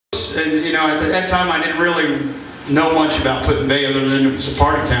boats, and you know, at that time I didn't really know much about Put-in-Bay other than it was a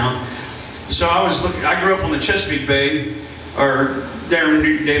party town. So I was looking. I grew up on the Chesapeake Bay, or down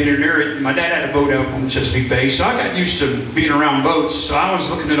near it. My dad had a boat out on the Chesapeake Bay, so I got used to being around boats. So I was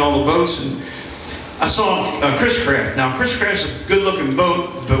looking at all the boats, and I saw Chris Craft. Now, Chris Craft's a good-looking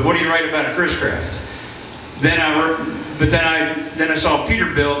boat, but what do you write about a Chris Craft? Then I saw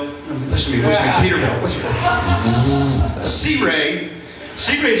Peterbilt. Listen to me, what's my Peterbilt? What's your Sea Ray.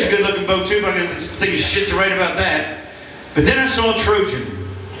 Sea Ray's a good-looking boat too, but I can think of shit to write about that. But then I saw Trojan.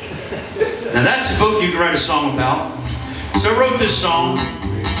 Now that's a boat you can write a song about. So I wrote this song.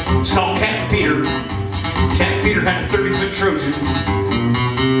 It's called CaptPeter. CaptPeter had a 30-foot Trojan.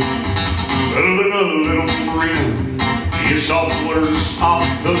 Little marina, he soft waters off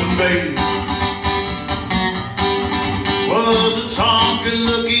the bay. Was a tall,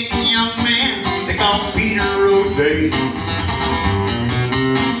 good-looking young man they called Peter O'Day.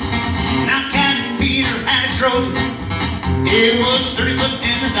 Now CaptPeter had a Trojan. It was 30 foot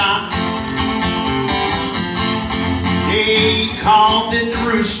in the dock. He called it the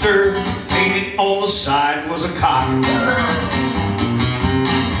rooster, painted on the side was a cock.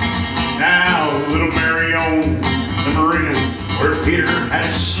 Now little Mary on the marina where Peter had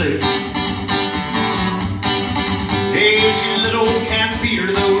his slip. Hey, she little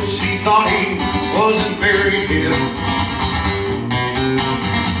CaptPeter, though she thought he wasn't very hip.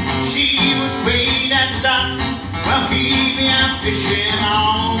 She would wait at the dock while he'd be out fishing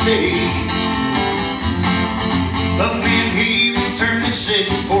all day. But when he returned to sit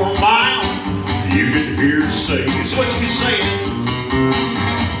for a mile, you could hear her say, it's what she was saying.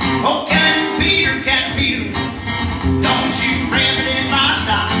 Oh, CaptPeter, don't you ram it in my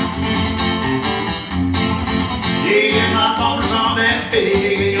dock. Yeah, my ballers aren't that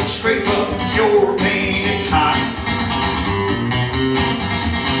big, and you'll scrape up your painted cock.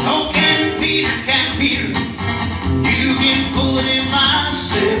 Oh, CaptPeter, you can pull it in my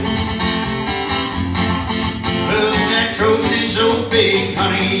slip. But that Trojan is so big,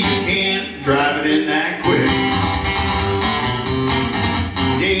 honey, you can't drive it in that quick.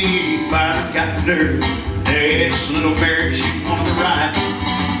 Yeah, finally got the nerve. There's little Mary, she wanted to ride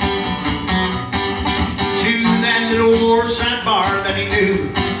to that little waterside bar that he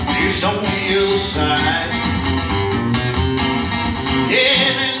knew just on the other side. Yeah,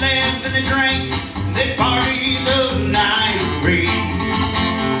 they laughed and they drank, they partied the night away.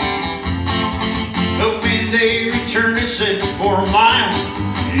 But when they returned to sit for a mile,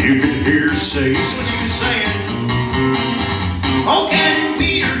 you could hear her say, it's what she was saying. Oh,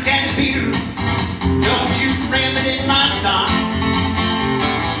 CaptPeter, don't you ram it in my dock.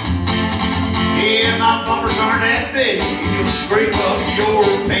 Yeah, my bumpers aren't that big, you'll scrape up your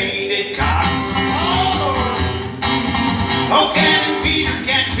painted cock. Oh, CaptPeter,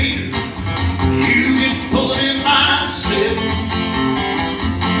 you can pull it in my slip.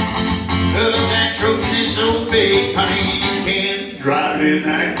 But that Trojan is so big, honey, you can't drive it in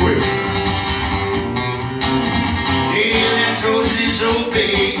that quick. Yeah, that Trojan is so